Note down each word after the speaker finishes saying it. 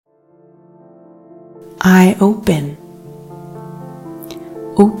I open.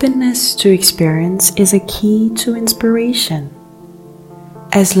 Openness to experience is a key to inspiration.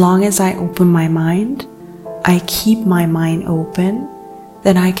 As long as I open my mind, I keep my mind open,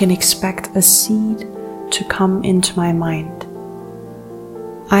 then I can expect a seed to come into my mind.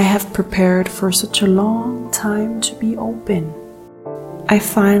 I have prepared for such a long time to be open. I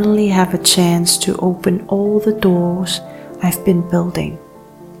finally have a chance to open all the doors I've been building.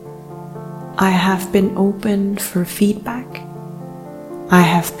 I have been open for feedback. I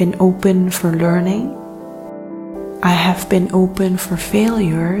have been open for learning. I have been open for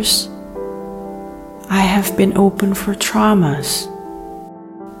failures. I have been open for traumas.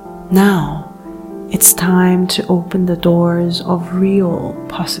 Now, it's time to open the doors of real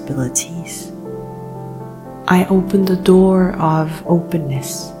possibilities. I open the door of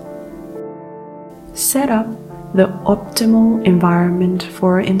openness. Set up the optimal environment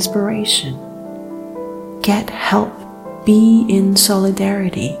for inspiration. Get help. Be in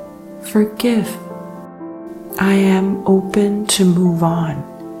solidarity. Forgive. I am open to move on.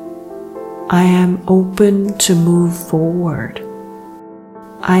 I am open to move forward.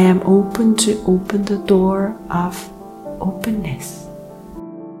 I am open to open the door of openness.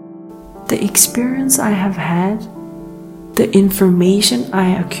 The experience I have had, the information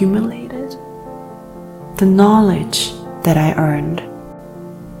I accumulated, the knowledge that I earned,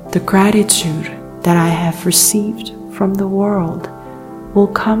 the gratitude that I have received from the world will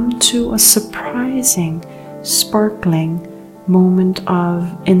come to a surprising, sparkling moment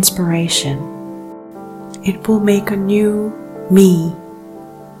of inspiration. It will make a new me,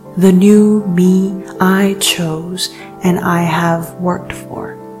 the new me I chose and I have worked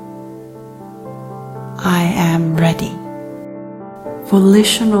for. I am ready.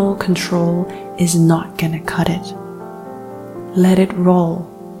 Volitional control is not gonna cut it. Let it roll.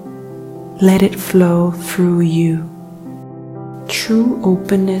 Let it flow through you. True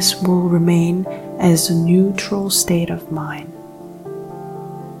openness will remain as a neutral state of mind.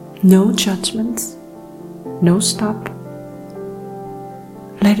 No judgments, no stop.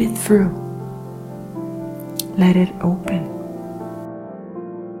 Let it through. Let it open.